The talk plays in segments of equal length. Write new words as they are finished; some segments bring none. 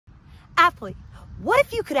Athlete, what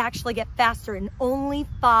if you could actually get faster in only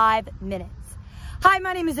 5 minutes? Hi,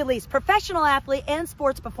 my name is Elise, professional athlete and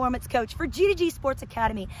sports performance coach for G2G Sports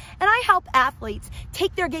Academy, and I help athletes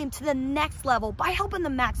take their game to the next level by helping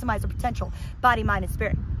them maximize their potential, body, mind, and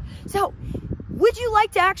spirit. So, would you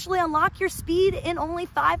like to actually unlock your speed in only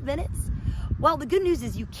 5 minutes? Well, the good news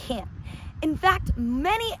is you can. In fact,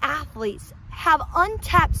 many athletes have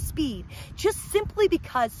untapped speed just simply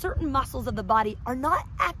because certain muscles of the body are not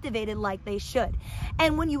activated like they should.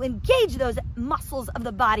 And when you engage those muscles of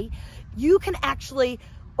the body, you can actually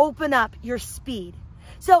open up your speed.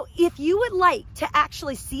 So if you would like to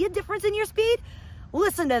actually see a difference in your speed,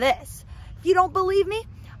 listen to this. If you don't believe me,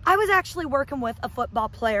 I was actually working with a football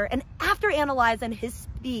player, and after analyzing his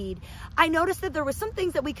speed, I noticed that there were some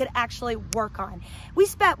things that we could actually work on. We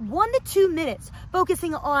spent 1 to 2 minutes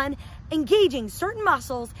focusing on engaging certain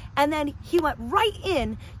muscles, and then he went right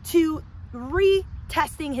in to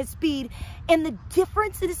retesting his speed, and the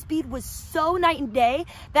difference in his speed was so night and day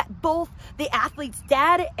that both the athlete's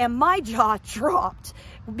dad and my jaw dropped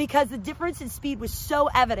because the difference in speed was so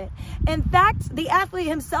evident. In fact, the athlete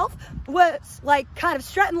himself was like kind of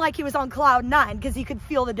strutting like he was on cloud 9 because he could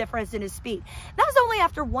feel the difference in his speed. That was only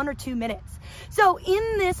after 1 or 2 minutes. So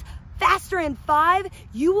in this Faster in 5,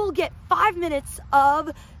 you will get 5 minutes of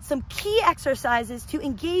some key exercises to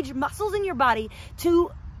engage muscles in your body to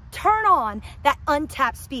turn on that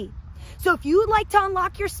untapped speed. So if you would like to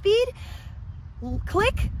unlock your speed,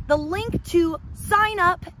 click the link to sign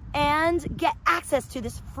up and get access to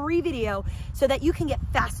this free video so that you can get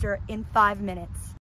faster in 5 minutes.